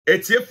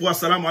Etiyefu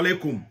assalamu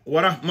alaikum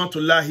wa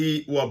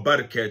rahmatullahi wa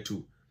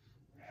barakatuh.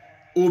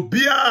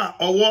 Obia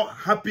owo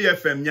Happy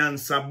FM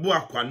Nyansabu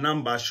Akwa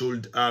number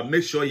should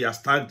make sure you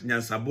have tagged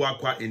Nyansabu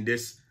Akwa in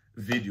this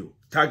video.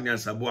 Tag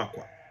Nyansabu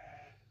Akwa.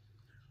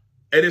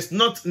 It is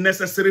not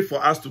necessary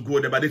for us to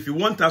go there, but if you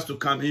want us to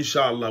come,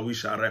 inshallah, we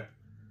shall rep.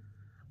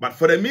 But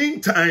for the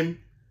meantime,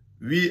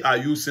 we are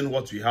using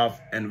what we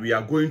have and we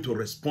are going to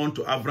respond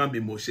to Avraham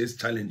bin Moshe's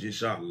challenge,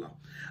 inshallah.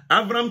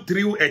 Avraham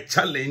threw a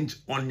challenge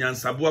on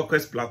Nyansabu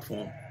Akwa's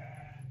platform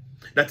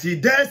that he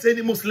dares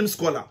any Muslim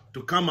scholar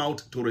to come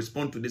out to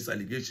respond to this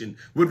allegation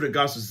with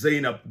regards to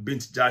Zeynab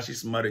Bint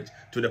Jahsh's marriage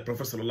to the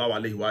Prophet sallallahu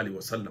alaihi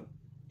wasallam.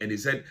 And he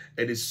said,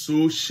 it is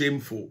so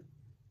shameful.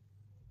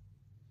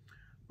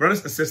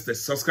 Brothers and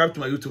sisters, subscribe to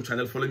my YouTube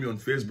channel, follow me on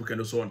Facebook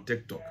and also on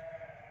TikTok.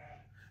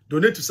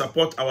 Donate to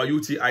support our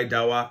Uti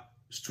Daawah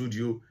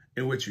studio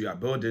in which we are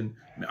building.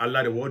 May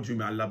Allah reward you,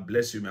 may Allah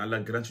bless you, may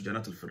Allah grant you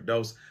Jannat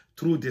al-Firdaus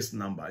through this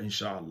number,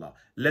 inshallah.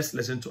 Let's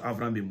listen to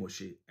Avraham bin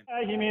Moshe.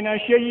 من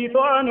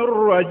الشيطان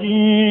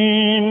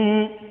الرجيم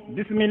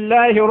بسم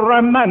الله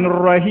الرحمن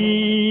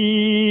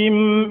الرحيم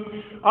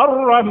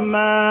الرحمن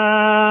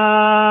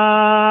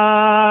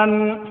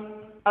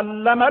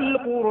علم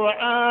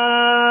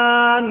القرآن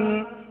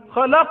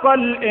خلق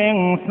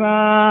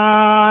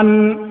الإنسان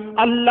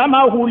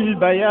علمه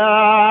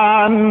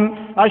البيان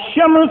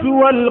الشمس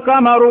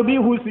والقمر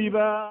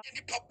بحسبان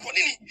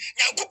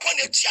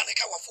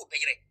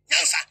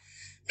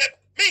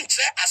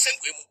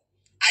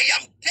I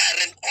am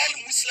daring all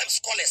Muslim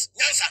scholars.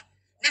 Nyansa,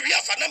 maybe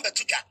have a number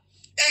to get.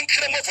 And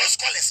Kremofo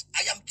scholars,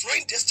 I am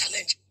throwing this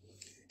challenge.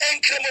 And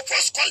Kremofo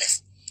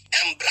scholars,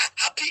 Embra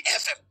Happy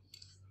FM.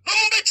 No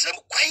member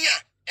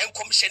Kwanya and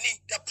commissioning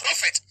the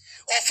prophet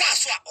or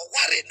Faswa or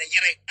Warren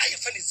Yere. I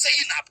have finished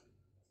Zeynab.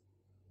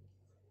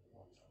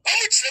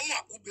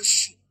 Omutremwa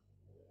Ubesu.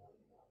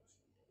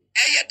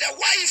 The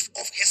wife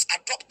of his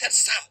adopted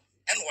son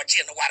and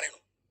Wajin Warren.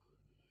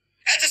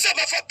 And the same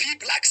for P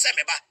Black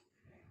Semeba.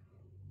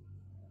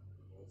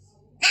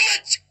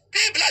 Be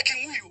black in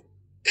you.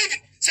 Even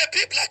say be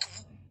black.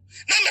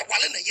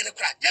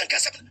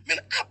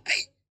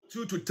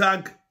 To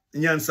tag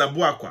Nyansabu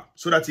Akwa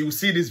so that he will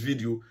see this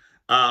video.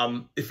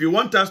 If you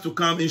want us to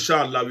come,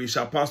 inshallah, we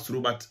shall pass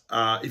through. But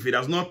if it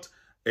does not,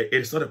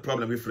 it's not a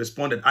problem. We've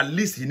responded. At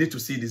least he needs to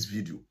see this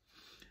video.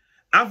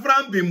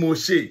 Avraham bin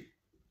Moshe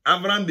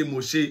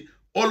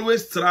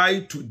always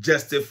tried to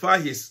justify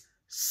his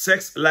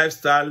sex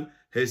lifestyle,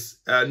 his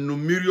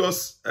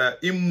numerous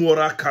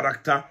immoral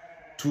character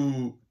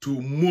to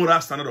moral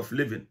standard of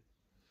living.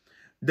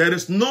 There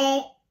is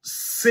no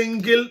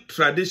single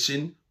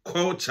tradition,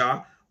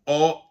 culture,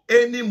 or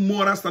any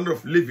moral standard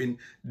of living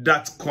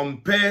that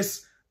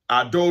compares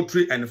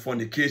adultery and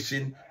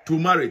fornication to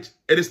marriage.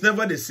 It is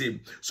never the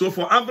same. So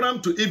for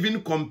Avraham to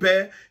even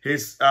compare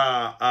his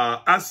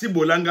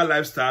Asibolanga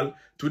lifestyle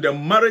to the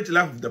marriage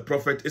life of the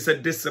prophet is a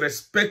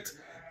disrespect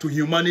to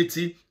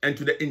humanity and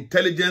to the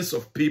intelligence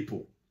of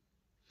people.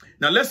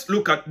 Now let's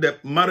look at the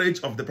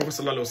marriage of the Prophet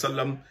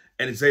ﷺ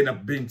and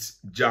Zeynab Bint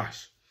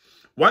Jahsh.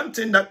 One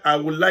thing that I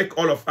would like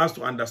all of us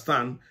to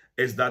understand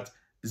is that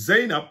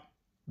Zeynab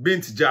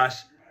Bint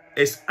Jahsh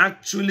is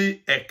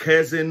actually a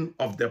cousin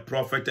of the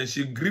Prophet, and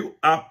she grew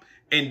up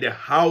in the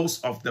house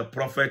of the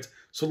Prophet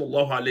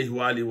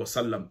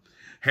ﷺ.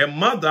 Her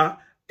mother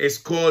is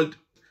called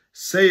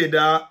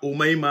Sayyidah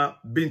Umayma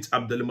bint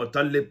Abdul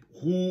Muttalib,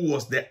 who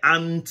was the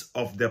aunt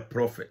of the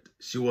Prophet.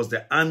 She was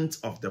the aunt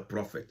of the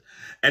Prophet.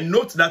 And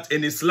note that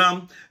in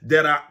Islam,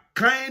 there are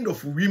kind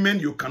of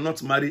women you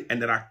cannot marry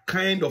and there are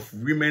kind of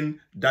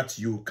women that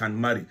you can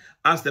marry.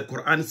 As the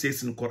Quran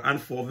says in Quran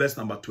 4 verse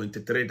number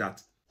 23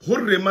 that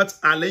Hurrimat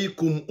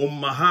alaykum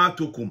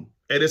ummahatukum.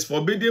 It is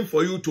forbidden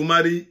for you to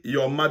marry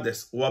your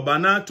mothers. Wa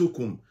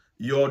banatukum,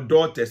 your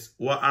daughters.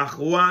 Wa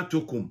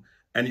akhwatukum,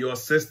 and your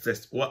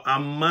sisters. Wa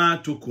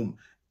ammatukum,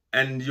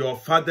 and your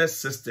father's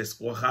sisters.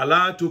 Wa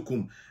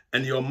khalatukum,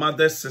 and your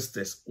mother's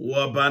sisters.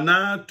 Wa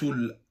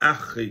banatul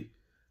akhi.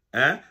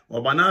 Wa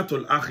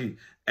banatul akhi,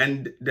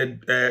 and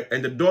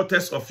the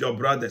daughters of your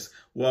brothers.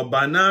 Wa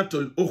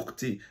banatul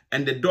ukhti,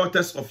 and the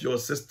daughters of your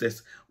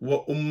sisters.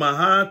 Wa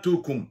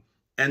ummahatukum,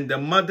 and the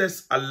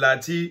mothers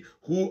allati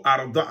who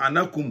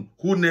arda'anakum,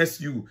 who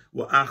nurse you.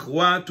 Wa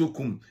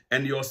akhwatukum,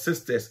 and your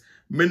sisters.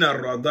 Min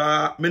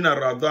ar-rada'a,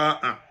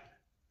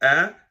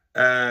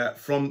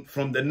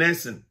 from the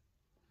nursing.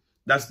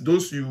 That's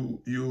those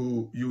you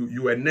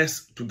were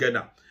nursed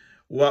together.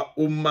 Wa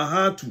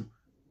ummahatu,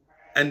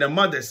 and the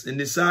mothers in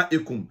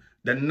nisaikum,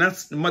 the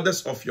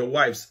mothers of your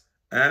wives.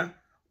 Wa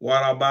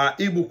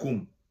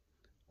raba'ibukum,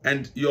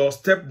 and your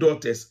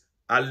stepdaughters.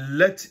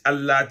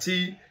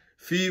 Allati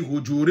fi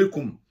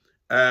hujurikum,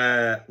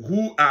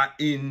 who are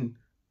in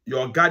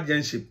your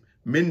guardianship.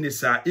 Min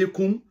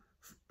nisaikum,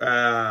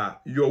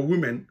 your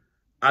women.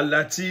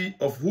 Allati,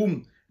 of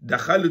whom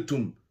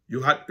dakhalitum,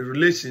 you had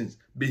relations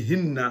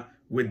bihinna,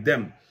 with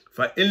them.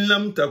 Fa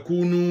illam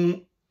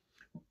takunu,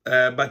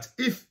 but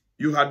if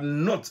you had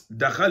not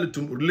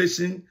dakhalitum,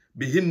 relation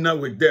bihinna,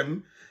 with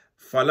them,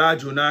 fala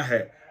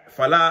junaha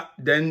Fala,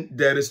 then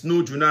there is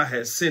no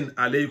junah sin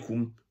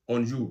alaykum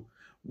on you.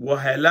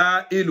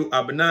 Wahalailu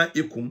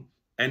abnaikum,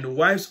 and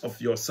wives of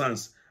your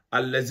sons,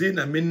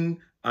 allazina min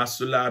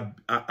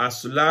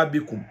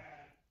asulabikum,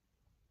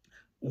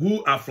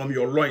 who are from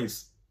your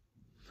loins.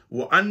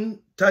 Wa an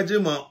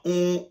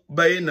tajma'u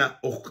bayna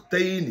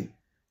ukhtaini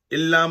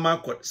illa ma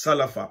qad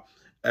salafa.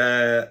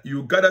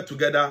 You gather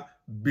together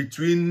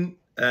between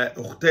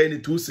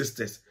ukhtaini, two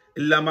sisters,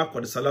 illa ma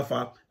qad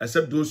salafa,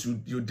 except those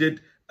you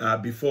did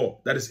before.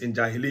 That is in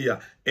Jahiliyyah.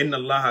 Inna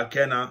Allah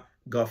kana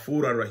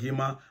Ghafuran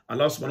Rahima.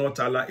 Allah subhanahu wa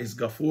ta'ala is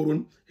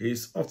Ghafurun. He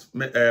is oft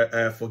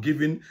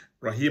forgiving,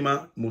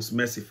 Rahima, most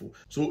merciful.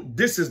 So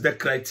this is the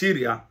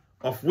criteria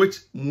of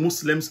which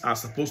Muslims are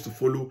supposed to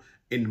follow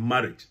in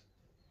marriage.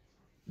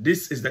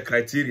 This is the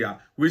criteria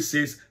which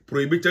says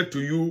prohibited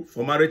to you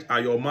for marriage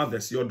are your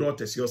mothers, your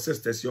daughters, your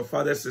sisters, your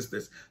father's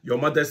sisters, your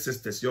mother's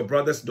sisters, your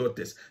brother's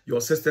daughters,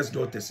 your sister's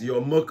daughters,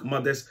 your milk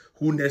mothers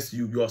who nurse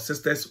you, your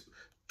sisters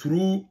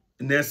through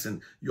nursing,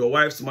 your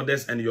wife's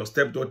mothers and your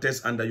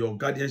stepdaughters under your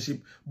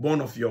guardianship,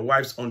 born of your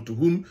wives unto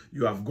whom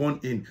you have gone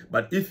in.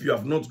 But if you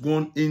have not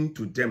gone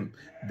into them,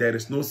 there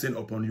is no sin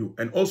upon you.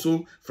 And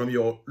also from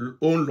your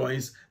own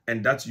loins,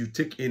 and that you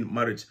take in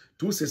marriage,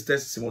 two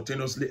sisters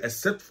simultaneously,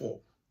 except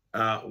for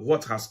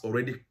what has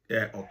already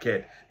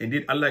occurred.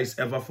 Indeed, Allah is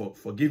ever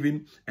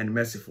forgiving and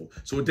merciful.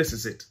 So this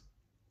is it.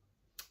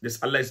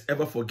 This Allah is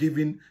ever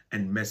forgiving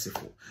and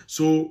merciful.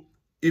 So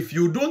if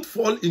you don't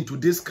fall into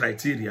this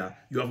criteria,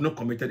 you have not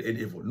committed any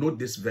evil. Note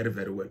this very,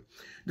 very well.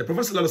 The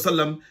Prophet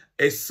ﷺ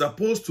is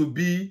supposed to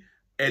be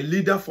a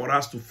leader for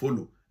us to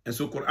follow. And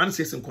so Quran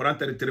says in Quran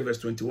 33 verse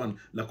 21,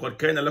 لَقَدْ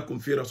كَانَ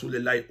لَكُمْ فِي رَسُولِ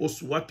اللَّهِ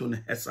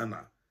أُسْوَةٌ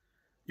حَسَنَةٌ.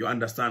 You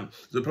understand?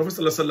 So the Prophet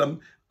ﷺ,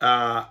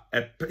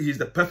 he is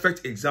the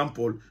perfect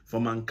example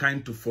for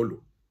mankind to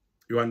follow.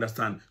 You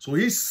understand? So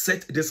he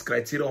set this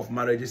criteria of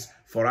marriages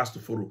for us to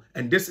follow.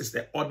 And this is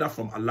the order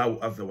from Allah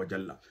Azza wa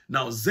Jalla.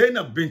 Now,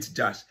 Zeynab Bint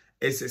Jahsh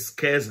is his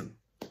cousin.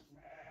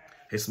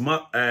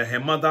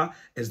 Her mother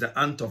is the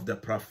aunt of the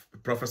Prophet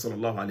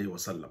Sallallahu Alaihi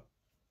Wasallam.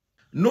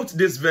 Note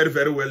this very,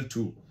 very well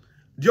too.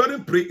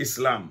 During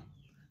pre-Islam,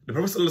 the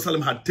Prophet Sallallahu Alaihi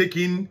Wasallam had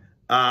taken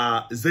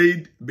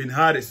Zayd bin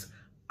Haris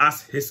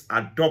as his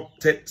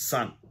adopted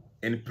son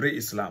in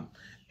pre-Islam.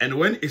 And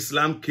when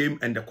Islam came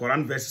and the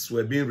Quran verses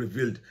were being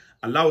revealed,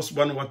 Allah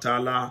subhanahu wa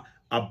ta'ala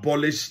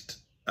abolished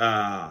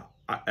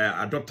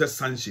adopted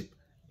sonship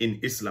in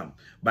Islam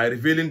by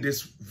revealing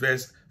this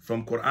verse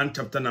from Quran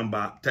chapter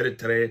number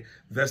 33,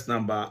 verse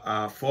number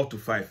 4 to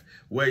 5,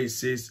 where it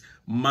says,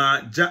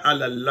 Ma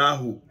ja'ala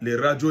Allahu li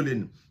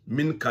rajulin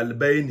min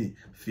kalbayni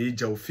fi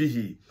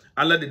jawfihi.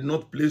 Allah did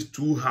not place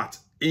two hearts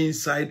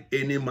inside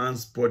any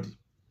man's body.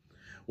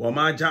 Wa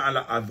ma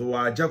ja'ala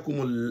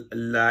adwajakum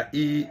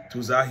allai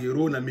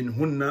tuzahiruna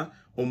minhunna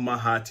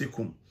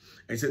ummahatikum.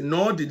 And he said,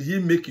 nor did he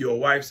make your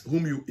wives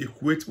whom you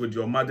equate with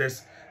your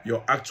mothers,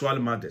 your actual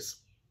mothers.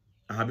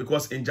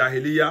 Because in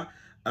Jahiliyyah,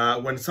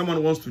 when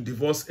someone wants to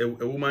divorce a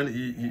woman,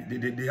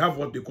 they have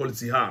what they call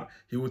zihar.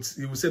 He would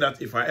say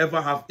that if I ever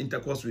have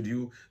intercourse with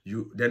you,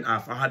 then I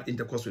had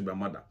intercourse with my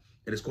mother.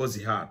 It is called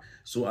zihar.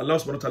 So Allah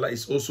subhanahu wa ta'ala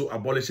is also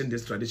abolishing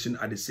this tradition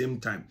at the same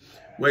time,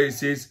 where he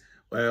says,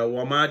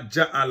 وَمَا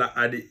جَعَلَ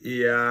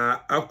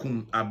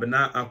أَدْئِيَاءَكُمْ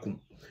أَبْنَاءَكُمْ.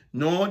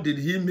 Nor did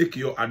he make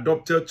your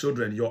adopted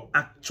children your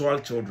actual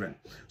children.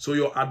 So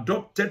your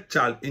adopted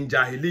child in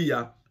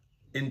Jahiliyyah,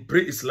 in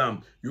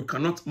pre-Islam, you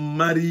cannot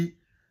marry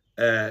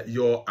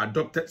your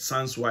adopted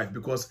son's wife,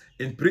 because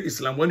in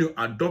pre-Islam, when you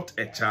adopt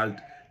a child,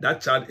 that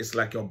child is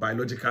like your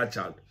biological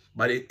child.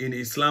 But in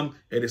Islam,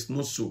 it is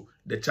not so.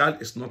 The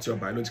child is not your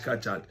biological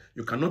child.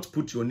 You cannot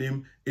put your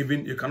name,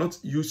 even you cannot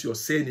use your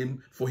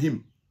surname for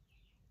him.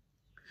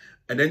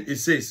 And then it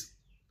says,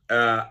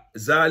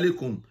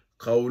 Zalikum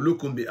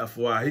qawlukum bi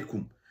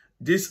afwahikum.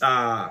 These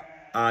are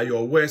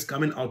your words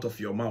coming out of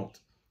your mouth.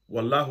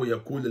 Wallahu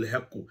yaqul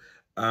al-haqqu.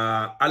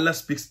 Allah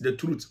speaks the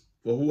truth.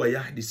 For huwa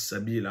yahdi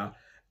sabila,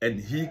 and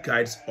he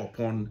guides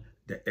upon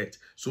the earth.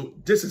 So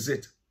this is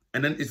it.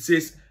 And then it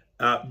says,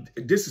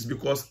 this is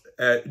because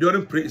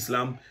during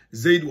pre-Islam,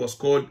 Zayd was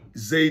called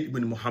Zayd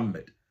bin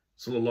Muhammad,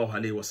 sallallahu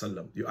alaihi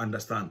wasallam. You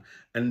understand?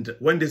 And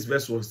when this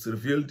verse was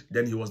revealed,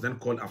 then he was then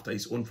called after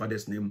his own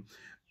father's name.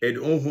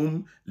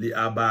 Ed'uhum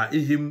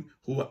li'abaihim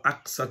huwa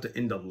aqsat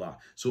inda Allah.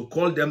 So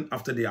call them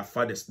after their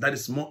fathers. That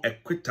is more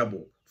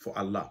equitable for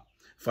Allah.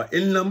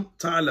 فَإِن لَمْ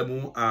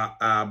تَعْلَمُوا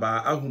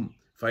آبَاءَهُمْ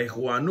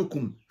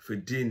فَإِخْوَانُكُمْ فِي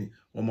الدِّينِ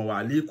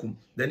وَمَوَالِيكُمْ.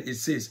 Then it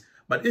says,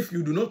 but if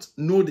you do not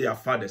know their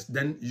fathers,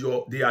 then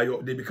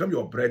they become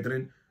your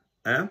brethren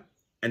and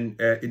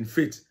in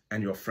faith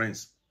and your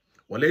friends.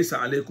 وَلَيْسَ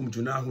عَلَيْكُمْ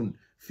جُنَاهٌ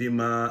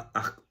فِيمَا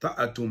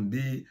أَخْطَأْتُمْ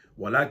بِهِ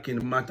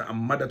وَلَكِنْ مَا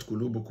تَعَمَّدَتْ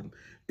قُلُوبُكُمْ.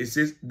 It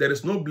says, there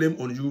is no blame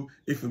on you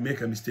if you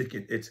make a mistake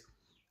in it.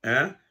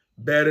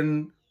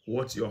 Bearing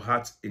what your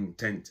heart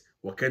intent.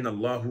 وَكَانَ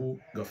اللَّهُ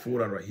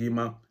غَفُورًا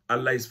رَحِيمًا.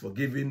 Allah is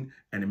forgiving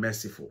and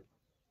merciful.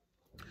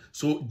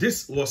 So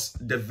this was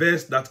the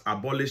verse that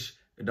abolished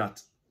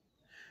that.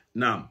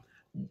 Now,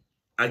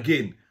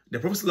 again, the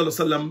Prophet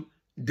ﷺ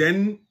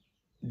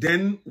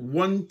then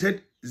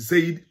wanted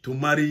Zayd to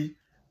marry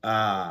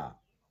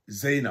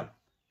Zeynab,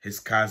 his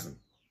cousin.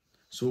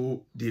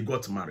 So they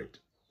got married.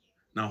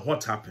 Now,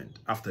 what happened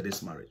after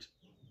this marriage?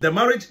 The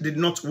marriage did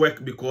not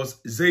work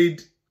because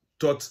Zayd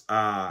thought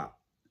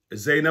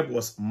Zeynab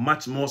was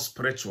much more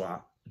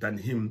spiritual than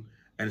him,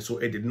 and so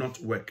it did not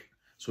work.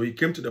 So he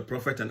came to the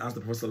Prophet and asked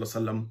the Prophet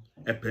ﷺ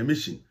a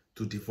permission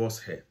to divorce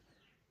her.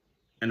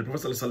 And the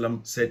Prophet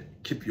ﷺ said,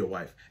 keep your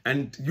wife.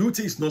 And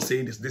Uti is not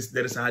saying this.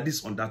 There is a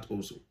hadith on that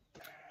also.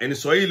 In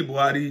Sahih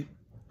Bukhari,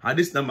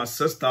 hadith number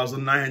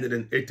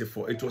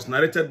 6984, it was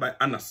narrated by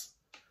Anas,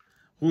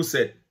 who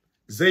said,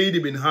 Zayd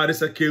ibn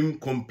Harisa came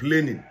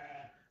complaining.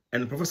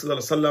 And the Prophet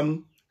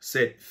ﷺ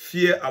said,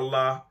 fear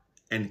Allah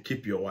and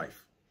keep your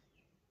wife.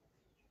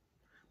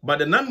 But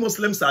the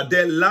non-Muslims are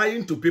there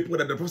lying to people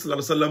that the Prophet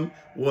ﷺ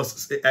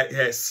was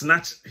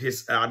snatched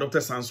his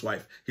adopted son's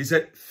wife. He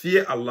said,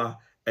 fear Allah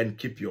and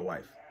keep your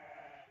wife.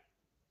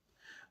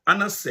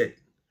 Anas said,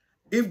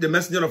 if the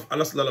Messenger of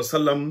Allah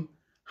ﷺ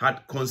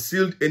had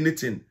concealed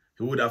anything,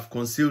 he would have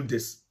concealed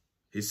this.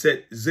 He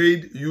said,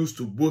 Zayd used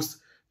to boast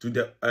to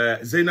the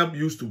Zeynab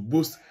used to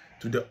boast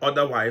to the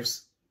other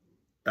wives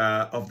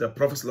of the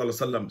Prophet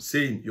ﷺ,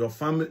 saying, your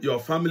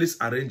families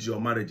arrange your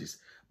marriages,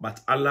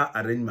 but Allah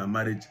arranged my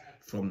marriage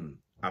from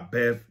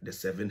above the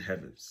 7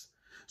 heavens.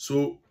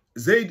 So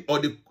Zayd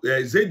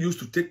used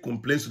to take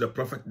complaints to the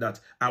Prophet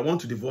that I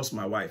want to divorce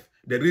my wife.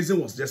 The reason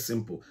was just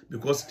simple,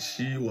 because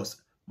she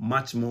was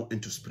much more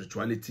into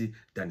spirituality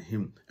than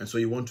him, and so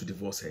he wanted to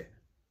divorce her.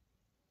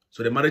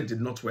 So the marriage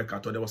did not work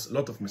at all. There was a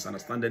lot of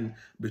misunderstanding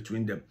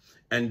between them.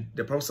 And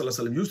the Prophet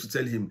ﷺ used to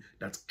tell him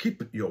that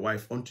keep your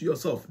wife unto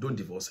yourself, don't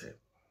divorce her.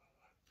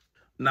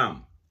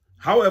 Now,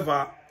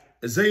 however,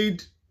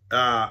 Zayd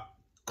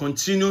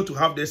continued to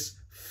have this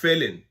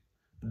feeling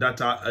that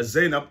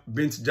Zeynab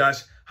Bint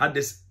Jahsh had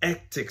this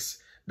ethics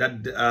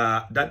that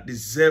that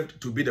deserved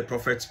to be the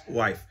Prophet's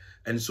wife.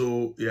 And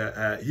so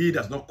he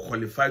does not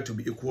qualify to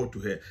be equal to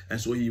her.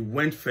 And so he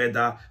went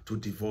further to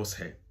divorce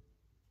her.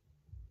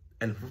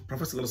 And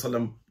Prophet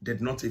ﷺ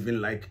did not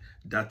even like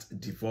that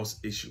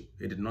divorce issue.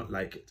 He did not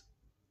like it.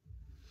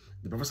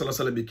 The Prophet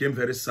ﷺ became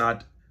very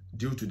sad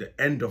due to the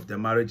end of the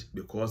marriage,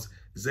 because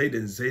Zayd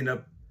and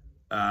Zeynab,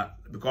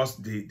 because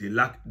they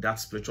lacked that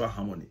spiritual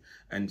harmony.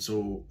 And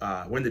so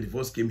when the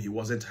divorce came, he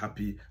wasn't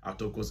happy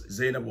at all, because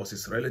Zeynab was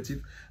his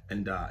relative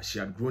and she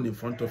had grown in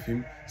front of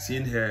him.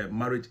 Seeing her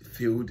marriage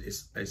failed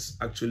is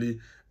actually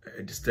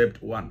a disturbed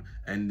one.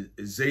 And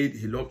Zayd,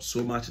 he loved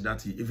so much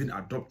that he even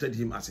adopted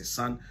him as his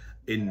son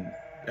in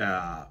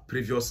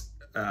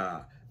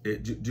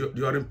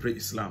during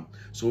pre-Islam.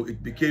 So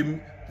it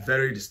became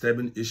very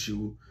disturbing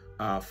issue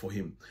for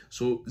him.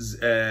 So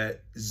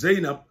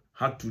Zeynab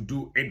had to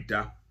do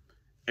iddah,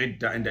 and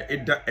the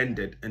iddah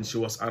ended, and she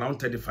was around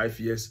 35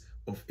 years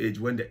of age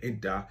when the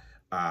iddah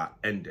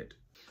ended.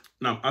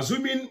 Now,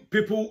 assuming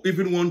people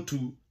even want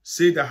to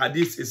say the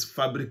hadith is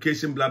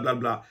fabrication, blah, blah,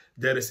 blah,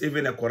 there is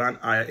even a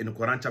Quran ayah in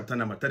Quran chapter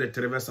number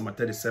 33, verse number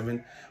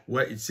 37,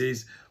 where it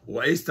says,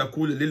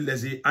 وَإِسْتَقُولُ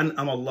لِلَّذِي أَنْأَمَ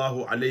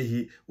اللَّهُ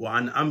عَلَيْهِ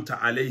وَأَنْأَمْتَ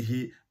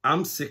عَلَيْهِ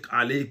أَمْسِكْ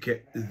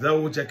عَلَيْكَ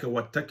ذَوْجَكَ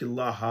وَاتَّقِ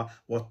اللَّهَ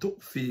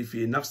وَتُخْفِي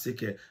فِي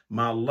نَفْسِكَ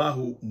مَا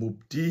اللَّهُ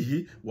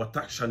مُبْدِيهِ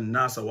وَتَخْشَى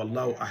النَّاسَ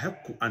وَاللَّهُ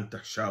أَحَقُّ أَنْ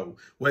تَخْشَاهُ.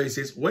 Where it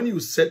says, when you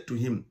said to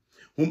him,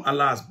 whom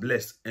Allah has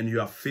blessed, and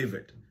you are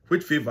favored.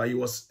 With favor, he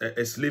was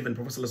a slave, and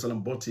Prophet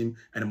ﷺ bought him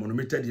and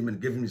monumented him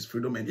and gave him his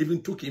freedom, and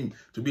even took him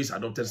to be his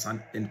adopted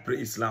son in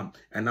pre-Islam.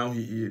 And now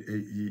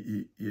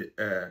he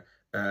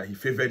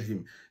favored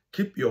him.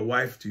 Keep your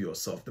wife to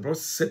yourself. The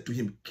Prophet said to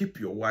him, keep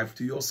your wife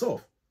to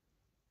yourself.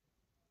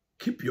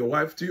 Keep your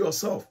wife to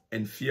yourself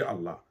and fear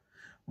Allah.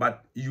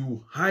 But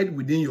you hide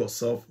within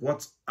yourself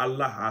what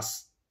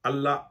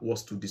Allah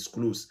was to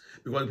disclose.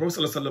 Because the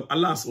Prophet ﷺ,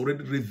 Allah has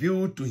already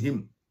revealed to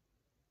him.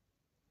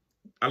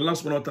 Allah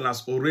subhanahu wa ta'ala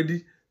has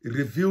already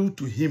revealed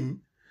to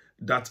him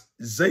that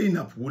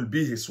Zeynab will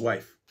be his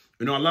wife.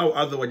 You know, Allah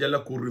Azza wa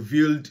Jalla could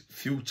reveal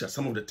future,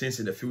 some of the things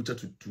in the future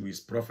to his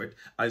prophet.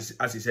 As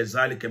he said,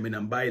 Zalika min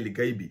ambai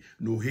ligaibi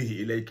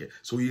nuhihi ilayka.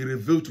 So he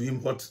revealed to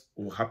him what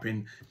will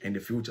happen in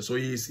the future. So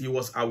he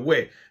was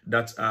aware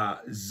that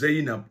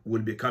Zeynab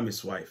will become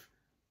his wife.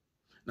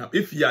 Now,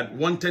 if he had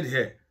wanted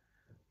her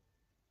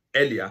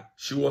earlier,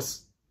 she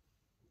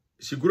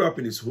grew up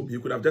in his home. He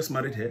could have just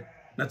married her.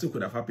 Nothing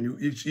could have happened.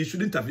 He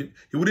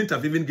wouldn't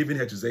have even given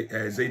her to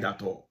Zayd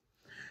at all.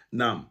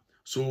 Now,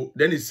 so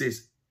then it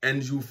says,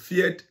 and you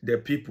feared the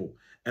people.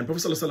 And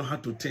Prophet ﷺ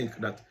had to think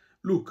that,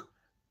 look,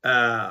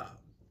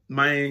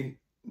 my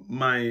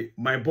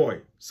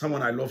boy,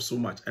 someone I love so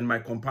much, and my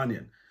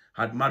companion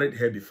had married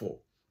her before,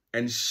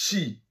 and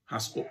she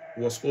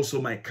was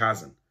also my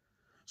cousin.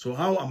 So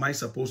how am I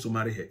supposed to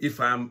marry her? If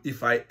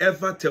I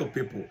ever tell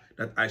people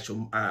that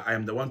I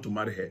am the one to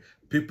marry her,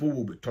 people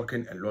will be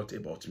talking a lot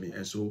about me.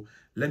 And so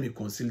let me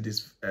conceal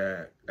this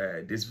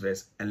this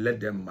verse and let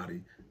them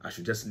marry. I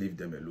should just leave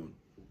them alone.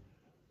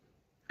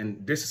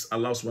 And this is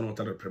Allah subhanahu wa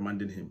ta'ala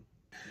reprimanding him.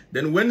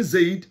 Then when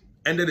Zayd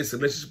ended his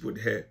relationship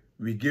with her,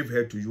 we gave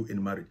her to you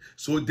in marriage.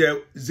 So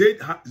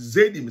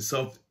Zayd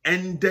himself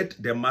ended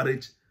the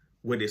marriage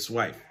with his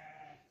wife.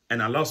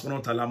 And Allah subhanahu wa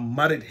ta'ala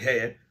married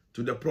her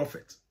to the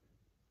Prophet.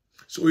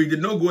 So he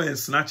did not go and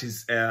snatch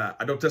his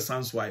adopted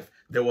son's wife.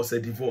 There was a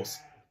divorce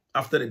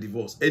after the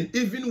divorce. And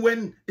even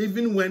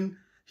when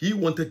he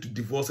wanted to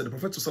divorce her, the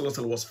Prophet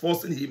was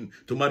forcing him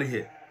to marry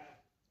her.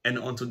 And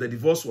until the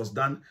divorce was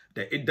done,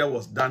 the iddah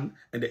was done.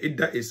 And the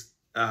iddah is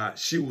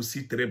she will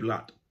see 3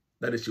 blood.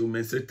 That is, she will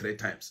menstruate 3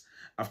 times.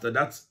 After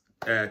that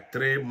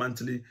 3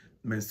 monthly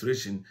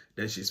menstruation,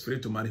 then she's free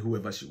to marry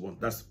whoever she wants.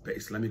 That's the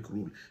Islamic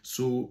rule.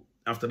 So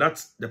after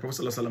that, the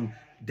Prophet ﷺ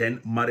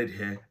then married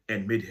her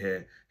and made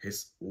her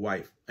his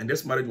wife. And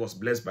this marriage was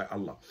blessed by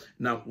Allah.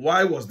 Now,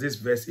 why was this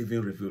verse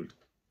even revealed?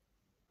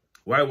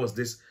 Why was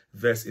this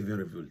verse even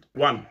revealed?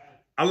 1,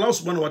 Allah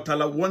subhanahu wa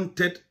ta'ala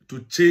wanted to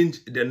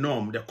change the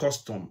norm, the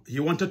custom. He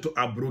wanted to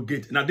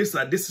abrogate. Now, this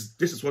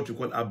is what we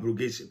call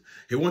abrogation.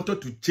 He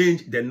wanted to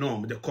change the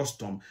norm, the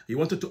custom. He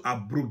wanted to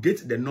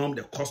abrogate the norm,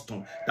 the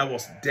custom that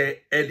was there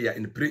earlier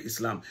in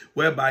pre-Islam,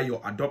 whereby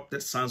your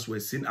adopted sons were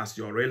seen as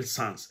your real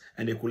sons,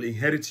 and they could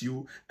inherit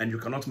you, and you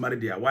cannot marry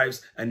their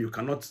wives, and you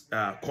cannot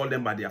call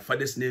them by their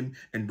father's name,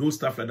 and do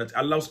stuff like that.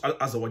 Allah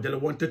Azza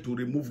wanted to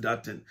remove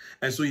that thing.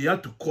 And so he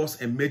had to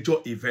cause a major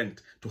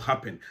event to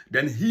happen.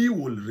 Then he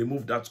will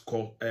remove that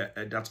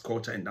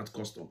culture and that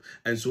custom.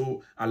 And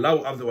so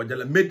Allah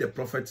Azza made the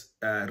Prophet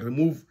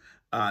remove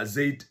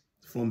Zayd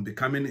from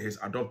becoming his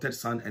adopted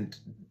son, and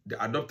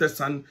the adopted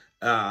son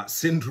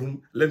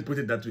syndrome, let me put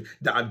it that way,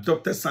 the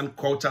adopted son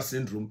culture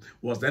syndrome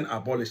was then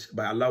abolished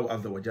by Allah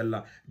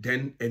Azza.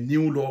 Then a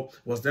new law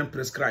was then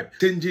prescribed,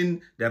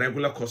 changing the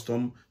regular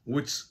custom,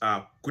 which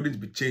couldn't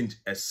be changed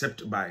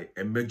except by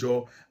a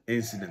major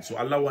incident. So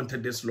Allah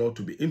wanted this law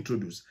to be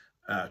introduced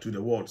to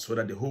the world, so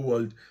that the whole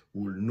world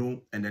will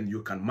know, and then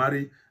you can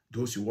marry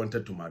those you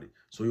wanted to marry.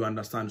 So you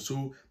understand.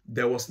 So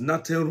there was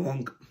nothing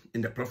wrong in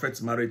the Prophet's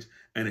marriage,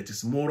 and it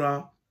is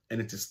moral, and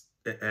it is,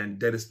 and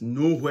there is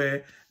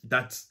nowhere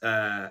that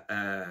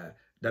that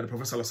the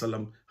Prophet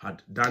ﷺ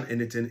had done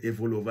anything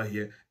evil over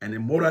here, and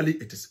morally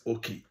it is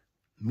okay.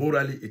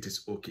 Morally it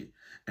is okay.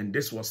 And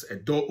this was a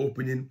door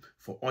opening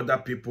for other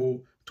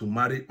people to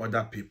marry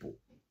other people.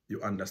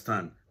 You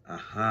understand?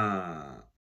 Aha.